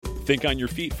Think on your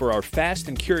feet for our Fast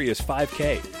and Curious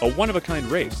 5K, a one-of-a-kind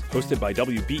race hosted by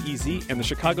WBEZ and the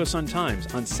Chicago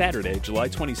Sun-Times on Saturday, July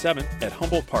 27th at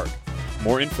Humboldt Park.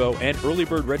 More info and early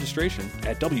bird registration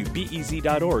at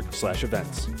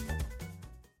wbez.org/events.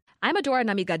 I'm Adora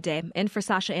Namigadde, in for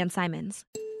Sasha Ann Simons,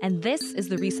 and this is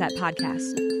the Reset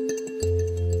Podcast.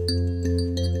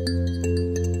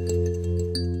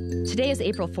 Today is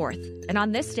April 4th, and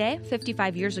on this day,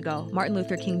 55 years ago, Martin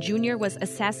Luther King Jr. was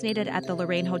assassinated at the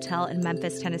Lorraine Hotel in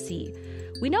Memphis, Tennessee.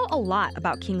 We know a lot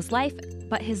about King's life,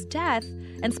 but his death,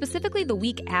 and specifically the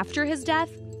week after his death,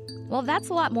 well, that's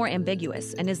a lot more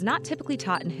ambiguous and is not typically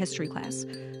taught in history class.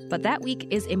 But that week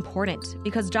is important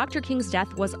because Dr. King's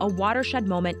death was a watershed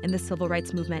moment in the civil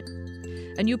rights movement.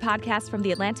 A new podcast from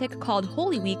The Atlantic called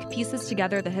Holy Week pieces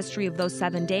together the history of those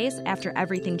 7 days after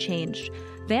everything changed.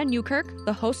 Vann Newkirk,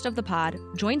 the host of the pod,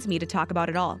 joins me to talk about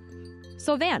it all.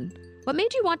 So Vann, what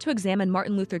made you want to examine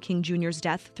Martin Luther King Jr.'s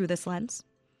death through this lens?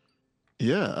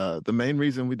 The main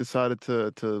reason we decided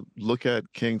to look at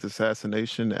King's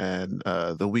assassination and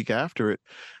the week after it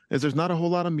is there's not a whole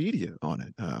lot of media on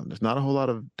it. There's not a whole lot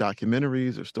of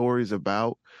documentaries or stories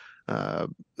about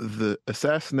the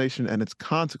assassination and its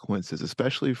consequences,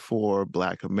 especially for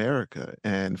Black America.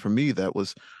 And for me, that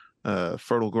was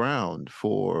fertile ground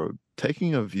for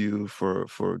taking a view, for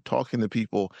talking to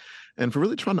people, and for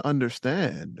really trying to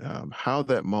understand how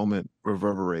that moment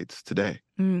reverberates today.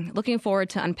 Looking forward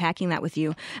to unpacking that with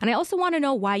you. And I also want to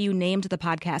know why you named the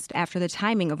podcast after the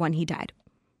timing of when he died.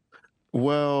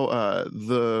 Well,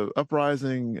 the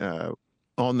uprising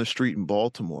on the street in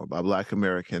Baltimore by Black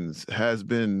Americans has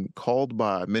been called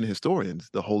by many historians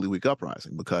the Holy Week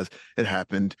Uprising because it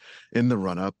happened in the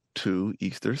run-up to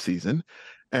Easter season.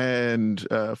 And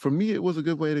for me, it was a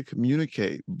good way to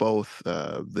communicate both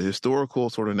the historical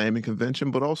sort of naming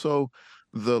convention, but also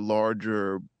the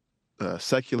larger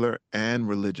secular and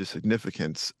religious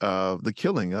significance of the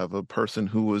killing of a person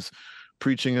who was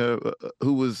preaching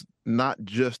who was not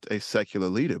just a secular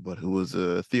leader, but who was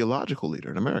a theological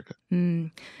leader in America.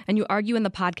 And you argue in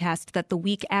the podcast that the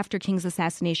week after King's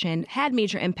assassination had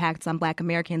major impacts on Black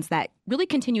Americans that really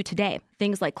continue today,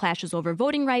 things like clashes over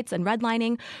voting rights and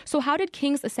redlining. So how did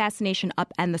King's assassination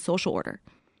upend the social order?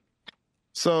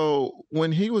 So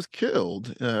when he was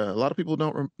killed, a lot of people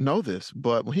don't know this,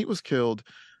 but when he was killed,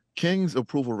 King's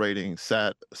approval rating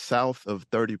sat south of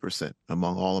 30%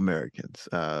 among all Americans,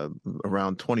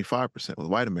 around 25% with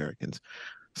white Americans.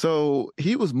 So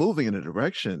he was moving in a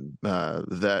direction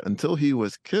that, until he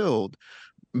was killed,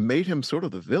 made him sort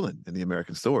of the villain in the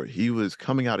American story. He was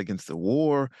coming out against the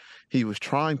war. He was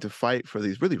trying to fight for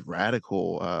these really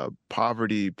radical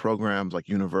poverty programs like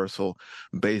universal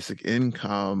basic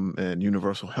income and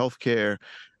universal health care.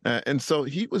 And so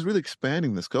he was really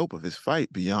expanding the scope of his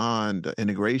fight beyond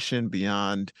integration,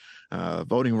 beyond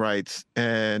voting rights,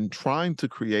 and trying to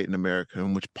create an America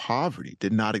in which poverty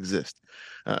did not exist.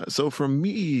 So for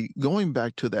me, going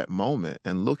back to that moment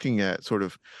and looking at sort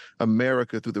of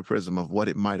America through the prism of what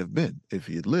it might have been if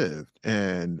he had lived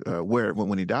and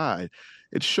when he died,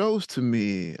 it shows to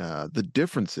me the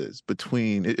differences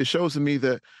between, it shows to me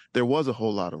that there was a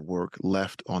whole lot of work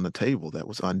left on the table that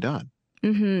was undone.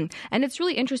 And it's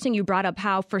really interesting you brought up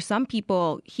how for some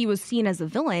people he was seen as a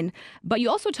villain, but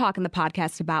you also talk in the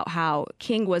podcast about how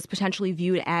King was potentially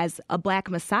viewed as a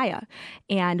Black messiah.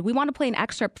 And we want to play an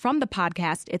excerpt from the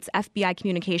podcast. It's FBI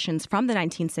communications from the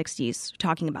 1960s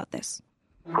talking about this.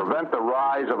 Prevent the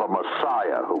rise of a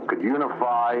messiah who could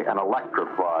unify and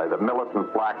electrify the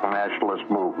militant Black nationalist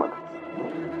movement.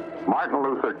 Martin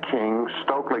Luther King,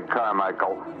 Stokely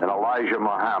Carmichael, and Elijah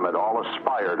Muhammad all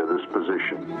aspire to this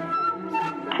position.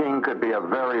 King could be a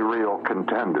very real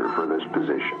contender for this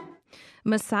position.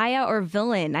 Messiah or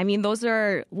villain? I mean, those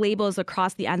are labels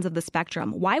across the ends of the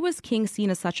spectrum. Why was King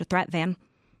seen as such a threat, Vann?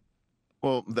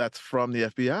 Well, that's from the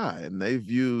FBI, and they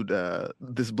viewed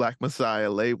this Black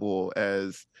Messiah label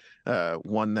as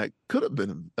one that could have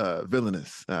been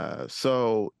villainous.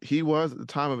 So he was, at the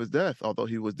time of his death, although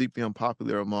he was deeply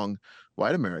unpopular among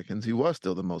white Americans, he was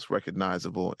still the most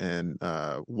recognizable and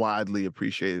widely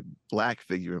appreciated Black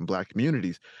figure in Black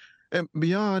communities. And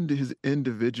beyond his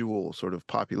individual sort of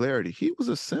popularity, he was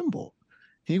a symbol.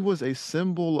 He was a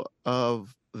symbol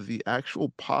of the actual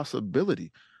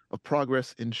possibility of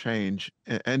progress and change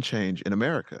in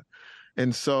America.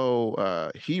 And so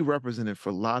he represented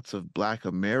for lots of Black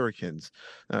Americans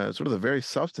sort of the very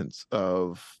substance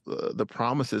of the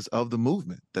promises of the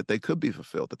movement, that they could be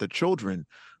fulfilled, that their children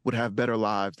would have better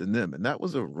lives than them. And that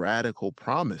was a radical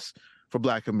promise for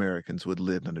Black Americans who had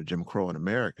lived under Jim Crow in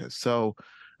America. So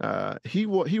he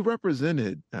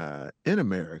represented in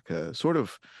America sort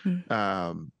of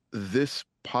this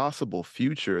possible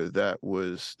future that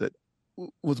was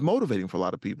motivating for a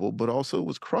lot of people, but also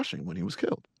was crushing when he was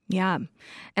killed. Yeah.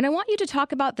 And I want you to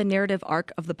talk about the narrative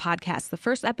arc of the podcast. The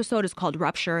first episode is called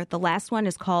Rupture. The last one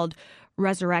is called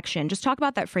Resurrection. Just talk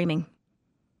about that framing.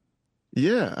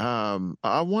 Yeah.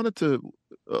 I wanted to,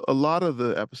 a lot of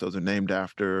the episodes are named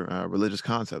after religious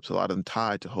concepts, a lot of them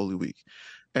tied to Holy Week.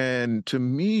 And to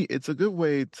me, it's a good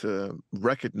way to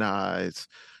recognize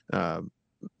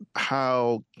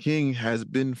how King has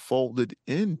been folded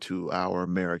into our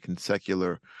American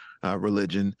secular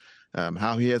religion,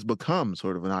 how he has become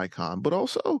sort of an icon. But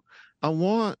also,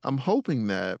 I'm hoping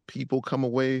that people come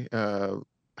away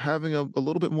having a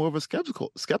little bit more of a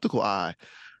skeptical eye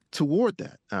toward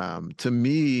that. To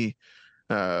me,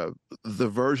 the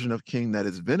version of King that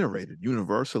is venerated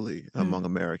universally among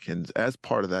Americans as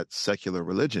part of that secular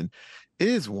religion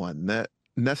is one that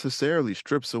necessarily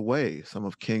strips away some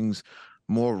of King's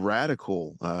more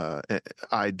radical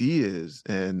ideas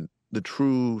and the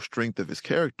true strength of his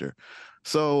character.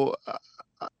 So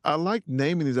I like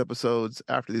naming these episodes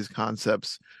after these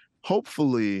concepts,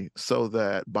 hopefully so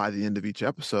that by the end of each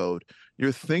episode,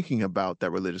 you're thinking about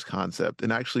that religious concept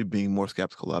and actually being more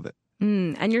skeptical of it.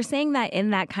 And you're saying that in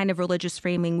that kind of religious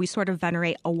framing, we sort of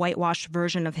venerate a whitewashed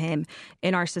version of him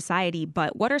in our society.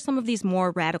 But what are some of these more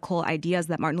radical ideas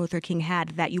that Martin Luther King had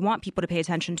that you want people to pay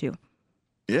attention to?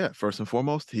 Yeah, first and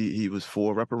foremost, he was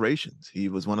for reparations. He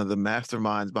was one of the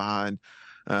masterminds behind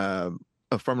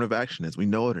affirmative action as we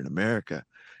know it in America.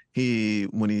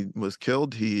 When he was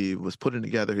killed, he was putting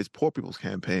together his Poor People's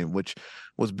Campaign, which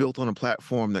was built on a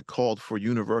platform that called for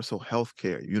universal health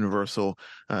care, universal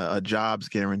jobs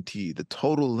guarantee, the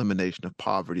total elimination of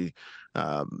poverty,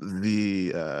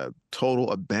 the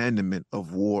total abandonment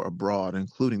of war abroad,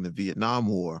 including the Vietnam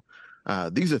War.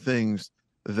 These are things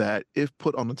that, if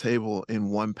put on the table in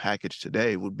one package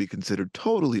today, would be considered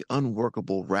totally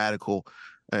unworkable, radical,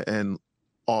 and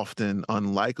often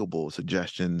unlikable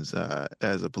suggestions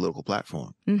as a political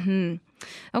platform.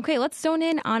 Okay, let's zone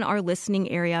in on our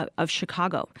listening area of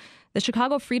Chicago. The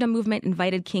Chicago Freedom Movement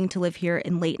invited King to live here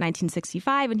in late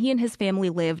 1965, and he and his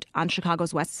family lived on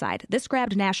Chicago's west side. This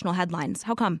grabbed national headlines.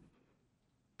 How come?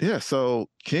 Yeah, so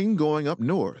King going up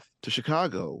north to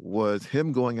Chicago was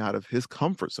him going out of his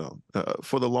comfort zone.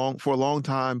 For a long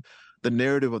time, the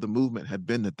narrative of the movement had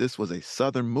been that this was a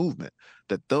Southern movement,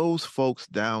 that those folks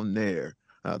down there,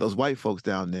 those white folks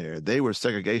down there, they were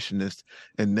segregationists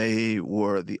and they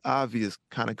were the obvious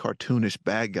kind of cartoonish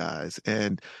bad guys.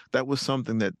 And that was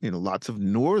something that, lots of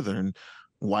Northern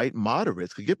white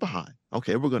moderates could get behind.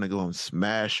 Okay, we're going to go and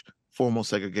smash formal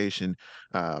segregation.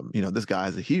 This guy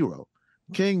is a hero.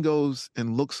 King goes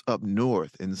and looks up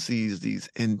north and sees these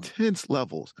intense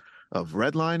levels of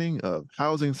redlining, of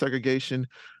housing segregation,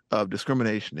 of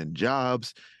discrimination in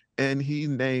jobs. And he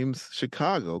names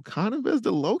Chicago kind of as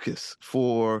the locus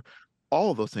for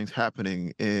all of those things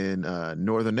happening in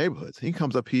northern neighborhoods. He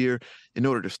comes up here in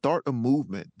order to start a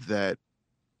movement that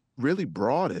really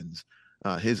broadens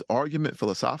his argument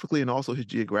philosophically and also his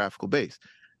geographical base.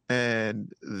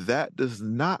 And that does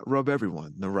not rub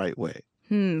everyone the right way.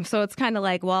 So it's kind of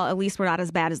like, well, at least we're not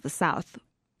as bad as the South,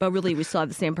 but really we still have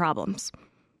the same problems.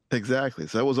 Exactly.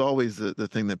 So that was always the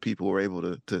thing that people were able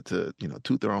to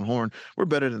toot their own horn. We're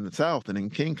better than the South. And then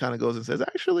King kind of goes and says,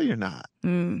 actually, you're not.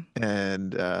 And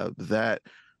that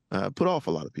put off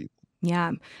a lot of people.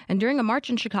 Yeah. And during a march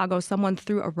in Chicago, someone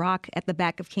threw a rock at the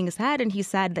back of King's head, and he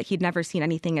said that he'd never seen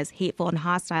anything as hateful and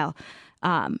hostile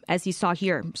as he saw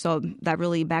here. So that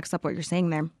really backs up what you're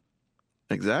saying there.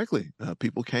 Exactly.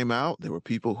 People came out. There were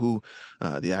people who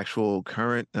the actual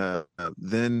current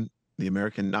then the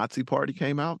American Nazi Party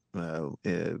came out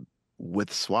with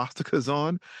swastikas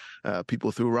on.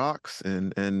 People threw rocks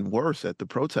and worse at the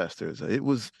protesters. It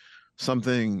was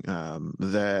something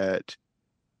that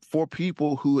for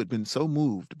people who had been so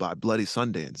moved by Bloody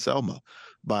Sunday in Selma,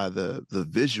 by the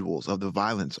visuals of the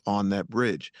violence on that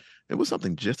bridge, it was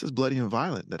something just as bloody and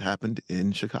violent that happened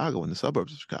in Chicago, in the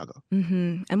suburbs of Chicago.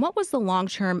 And what was the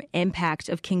long-term impact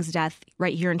of King's death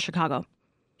right here in Chicago?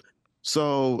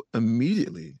 So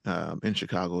immediately in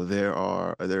Chicago,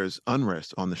 there's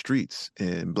unrest on the streets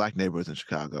in Black neighborhoods in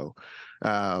Chicago.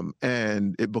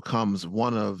 And it becomes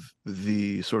one of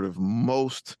the sort of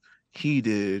most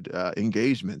heated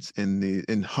engagements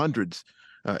in hundreds,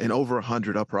 in over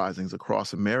 100 uprisings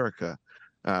across America.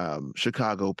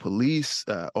 Chicago police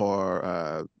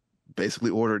are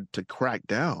basically ordered to crack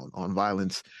down on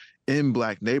violence in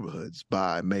Black neighborhoods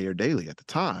by Mayor Daley at the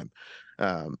time.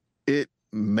 It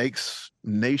makes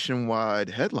nationwide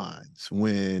headlines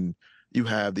when you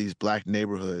have these Black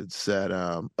neighborhoods that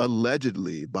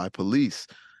allegedly by police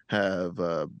have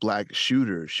black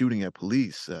shooters shooting at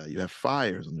police. You have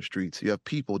fires on the streets. You have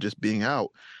people just being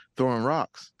out throwing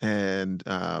rocks. And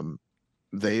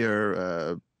they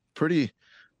are pretty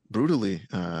brutally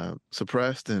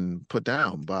suppressed and put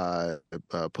down by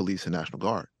police and National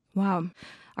Guard. Wow.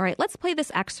 All right, let's play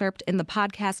this excerpt in the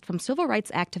podcast from civil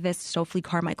rights activist Stokely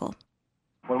Carmichael.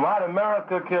 When white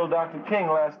America killed Dr. King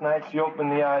last night, she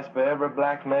opened the eyes for every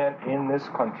black man in this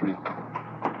country.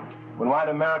 When white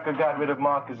America got rid of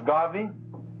Marcus Garvey,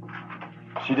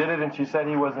 she did it and she said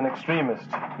he was an extremist.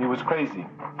 He was crazy.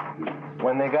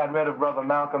 When they got rid of Brother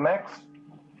Malcolm X,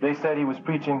 they said he was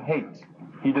preaching hate.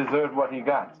 He deserved what he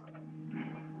got.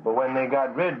 But when they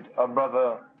got rid of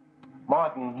Brother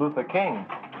Martin Luther King,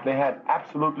 they had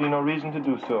absolutely no reason to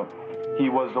do so. He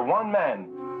was the one man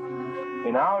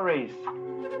in our race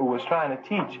who was trying to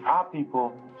teach our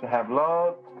people to have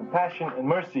love, compassion, and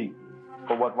mercy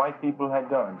for what white people had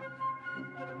done.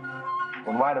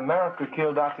 When white America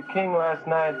killed Dr. King last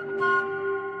night,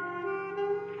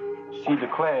 she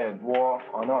declared war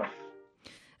on us.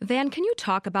 Vann, can you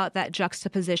talk about that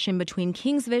juxtaposition between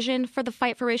King's vision for the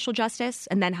fight for racial justice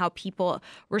and then how people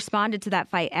responded to that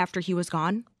fight after he was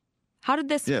gone? How did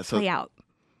this play out?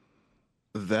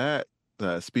 That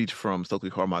speech from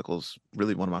Stokely Carmichael's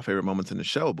really one of my favorite moments in the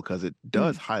show because it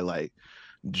does highlight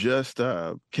just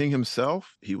King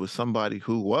himself. He was somebody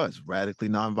who was radically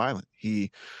nonviolent. We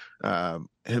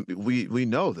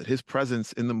know that his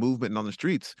presence in the movement and on the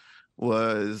streets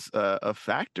was a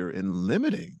factor in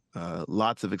limiting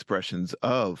lots of expressions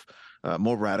of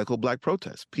more radical black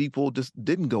protests. People just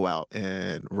didn't go out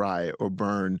and riot or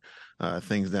burn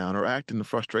things down or act in the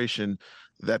frustration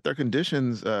that their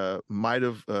conditions might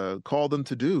have called them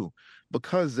to do,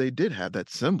 because they did have that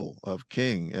symbol of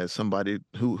King as somebody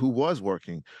who was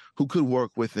working, who could work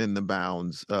within the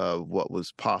bounds of what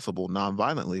was possible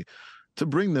nonviolently to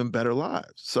bring them better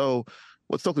lives. So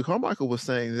what Stokely Carmichael was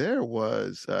saying there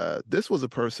was this was a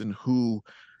person who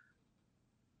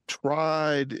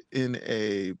tried in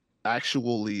a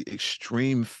actually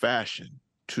extreme fashion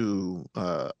to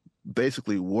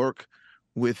basically work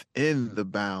within the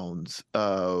bounds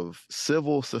of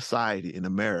civil society in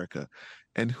America,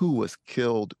 and who was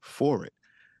killed for it.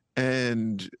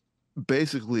 And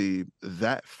basically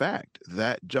that fact,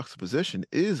 that juxtaposition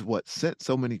is what sent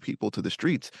so many people to the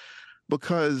streets,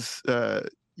 because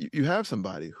you have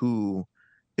somebody who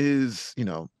is,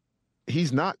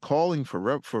 he's not calling for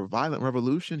violent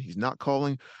revolution. He's not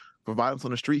calling for violence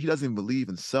on the street. He doesn't even believe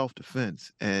in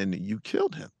self-defense, and you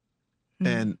killed him.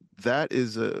 And that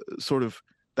is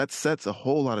that sets a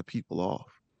whole lot of people off.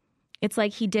 It's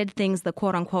like he did things the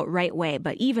quote unquote right way,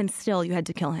 but even still you had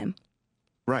to kill him.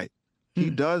 Right. He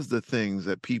does the things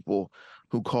that people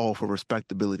who call for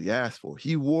respectability ask for.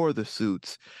 He wore the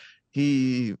suits.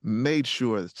 He made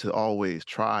sure to always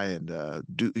try and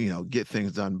get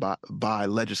things done by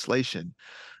legislation.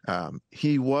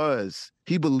 He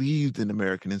believed in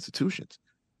American institutions,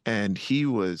 and he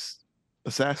was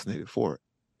assassinated for it.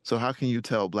 So how can you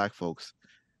tell black folks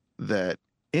that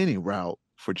any route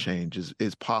for change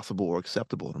is possible or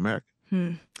acceptable in America?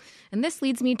 And this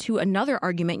leads me to another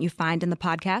argument you find in the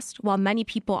podcast. While many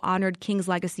people honored King's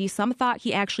legacy, some thought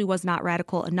he actually was not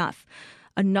radical enough.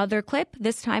 Another clip,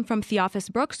 this time from Theophis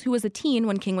Brooks, who was a teen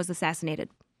when King was assassinated.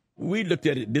 We looked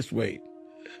at it this way.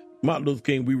 Martin Luther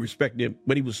King, we respect him,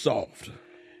 but he was soft.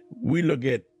 We look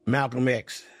at Malcolm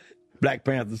X, Black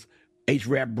Panthers, H.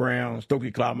 Rap Brown,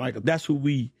 Stokely Carmichael. That's who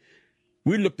we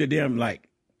looked at them like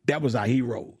that was our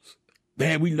heroes.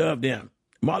 Man, we loved them.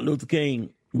 Martin Luther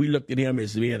King, we looked at him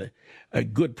as being a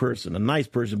good person, a nice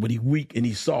person, but he's weak and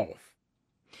he's soft.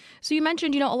 So you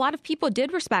mentioned, a lot of people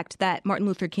did respect that Martin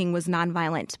Luther King was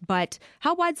nonviolent, but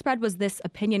how widespread was this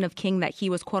opinion of King that he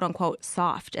was quote unquote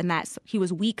soft and that he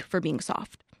was weak for being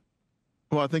soft?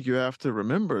 Well, I think you have to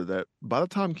remember that by the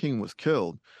time King was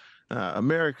killed,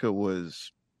 America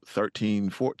was 13,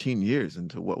 14 years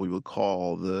into what we would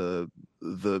call the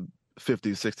 50s,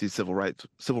 60s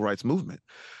civil rights movement.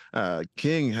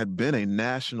 King had been a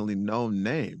nationally known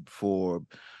name for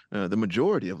the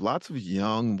majority of lots of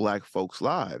young black folks'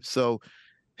 lives. So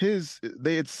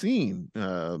they had seen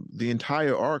the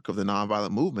entire arc of the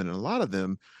nonviolent movement, and a lot of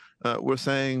them were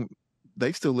saying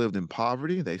they still lived in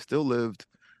poverty. They still lived,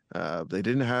 they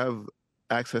didn't have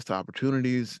access to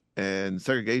opportunities, and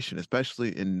segregation,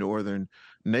 especially in northern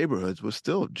neighborhoods, was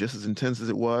still just as intense as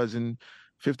it was in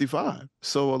 55.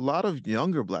 So a lot of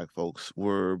younger black folks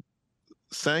were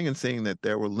saying and seeing that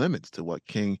there were limits to what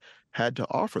King had to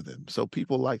offer them. So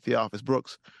people like Theophis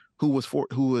Brooks, who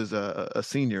was a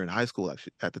senior in high school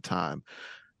at the time,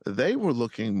 they were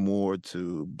looking more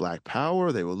to Black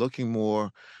power. They were looking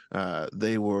more to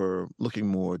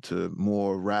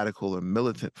more radical and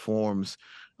militant forms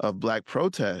of Black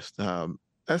protest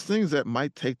as things that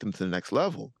might take them to the next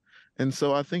level. And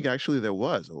so I think actually there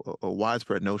was a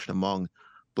widespread notion among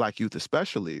Black youth,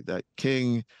 especially, that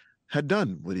King had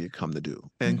done what he had come to do.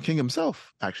 And King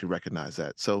himself actually recognized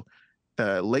that. So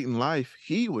late in life,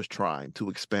 he was trying to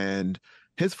expand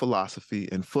his philosophy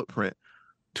and footprint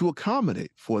to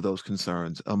accommodate for those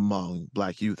concerns among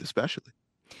Black youth, especially.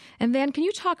 And Vann, can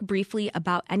you talk briefly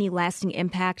about any lasting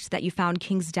impact that you found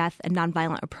King's death and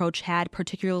nonviolent approach had,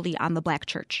 particularly on the Black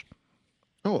church?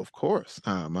 Oh, of course.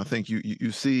 I think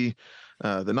you see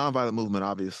the nonviolent movement,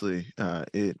 obviously,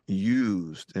 it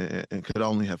used and could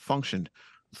only have functioned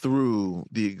through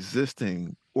the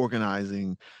existing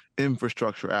organizing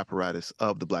infrastructure apparatus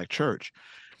of the Black church.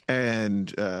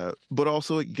 And but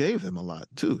also it gave them a lot,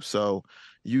 too. So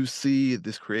you see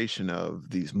this creation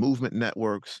of these movement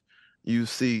networks. You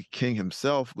see King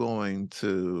himself going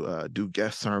to do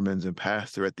guest sermons and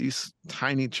pastor at these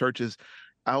tiny churches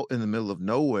out in the middle of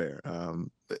nowhere,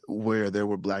 where there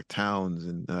were Black towns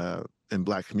and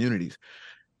Black communities.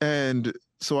 And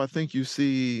so I think you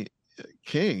see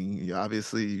King,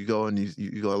 obviously you go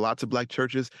to lots of Black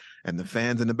churches, and the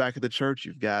fans in the back of the church,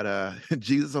 you've got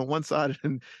Jesus on one side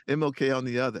and MLK on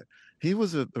the other. He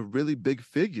was a really big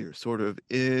figure sort of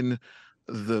in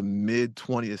the mid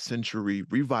 20th century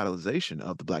revitalization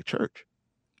of the Black church.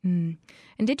 And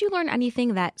did you learn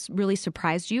anything that really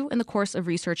surprised you in the course of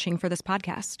researching for this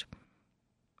podcast?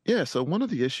 Yeah, so one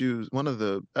of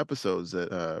the episodes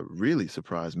that really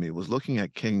surprised me was looking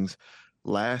at King's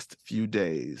last few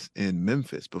days in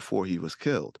Memphis before he was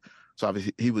killed. So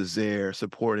obviously he was there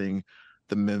supporting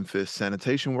the Memphis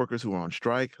sanitation workers who were on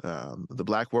strike, the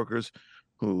Black workers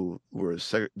who were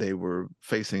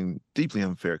facing deeply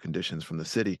unfair conditions from the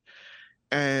city.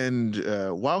 And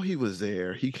while he was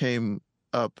there, he came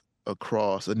up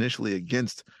across initially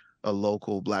against a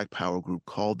local Black power group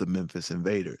called the Memphis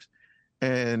Invaders.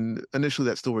 And initially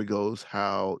that story goes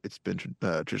how it's been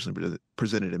traditionally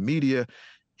presented in media.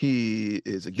 He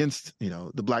is against,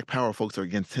 the Black power folks are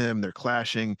against him. They're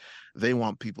clashing. They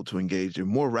want people to engage in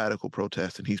more radical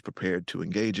protests than he's prepared to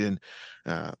engage in.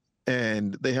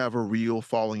 And they have a real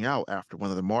falling out after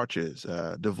one of the marches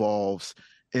devolves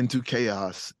into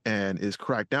chaos and is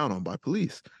cracked down on by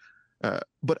police.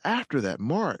 But after that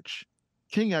march,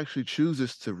 King actually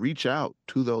chooses to reach out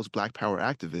to those Black power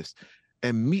activists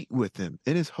and meet with them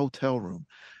in his hotel room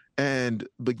and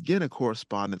begin a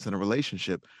correspondence and a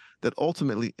relationship that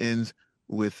ultimately ends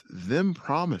with them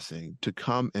promising to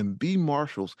come and be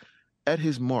marshals at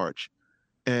his march.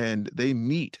 And they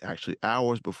meet actually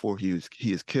hours before he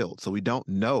is killed. So we don't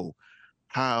know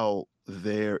how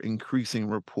their increasing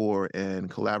rapport and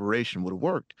collaboration would have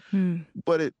worked.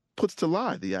 But it puts to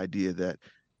lie the idea that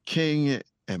King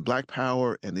and Black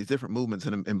power and these different movements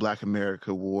in Black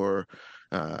America were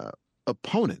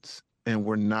opponents and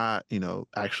were not,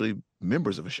 actually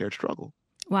members of a shared struggle.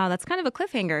 Wow, that's kind of a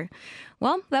cliffhanger.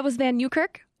 Well, that was Vann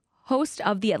Newkirk, host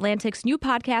of The Atlantic's new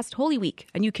podcast, Holy Week,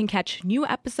 and you can catch new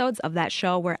episodes of that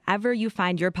show wherever you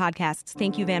find your podcasts.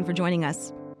 Thank you, Vann, for joining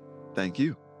us. Thank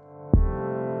you.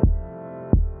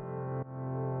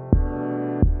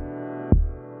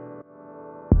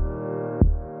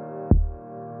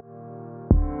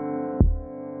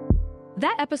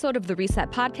 That episode of the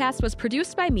Reset Podcast was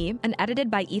produced by me and edited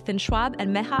by Ethan Schwab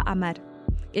and Meha Ahmed.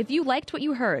 If you liked what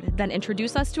you heard, then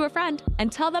introduce us to a friend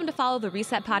and tell them to follow the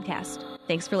Reset Podcast.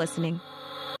 Thanks for listening.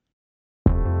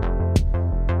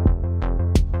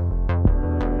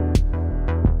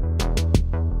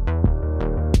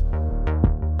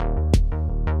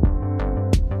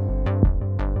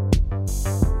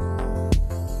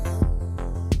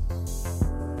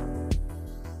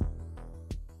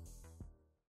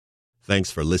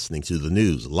 Thanks for listening to the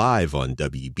news live on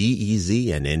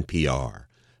WBEZ and NPR.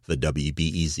 The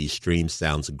WBEZ stream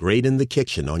sounds great in the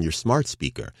kitchen on your smart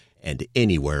speaker and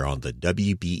anywhere on the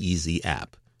WBEZ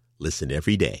app. Listen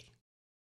every day.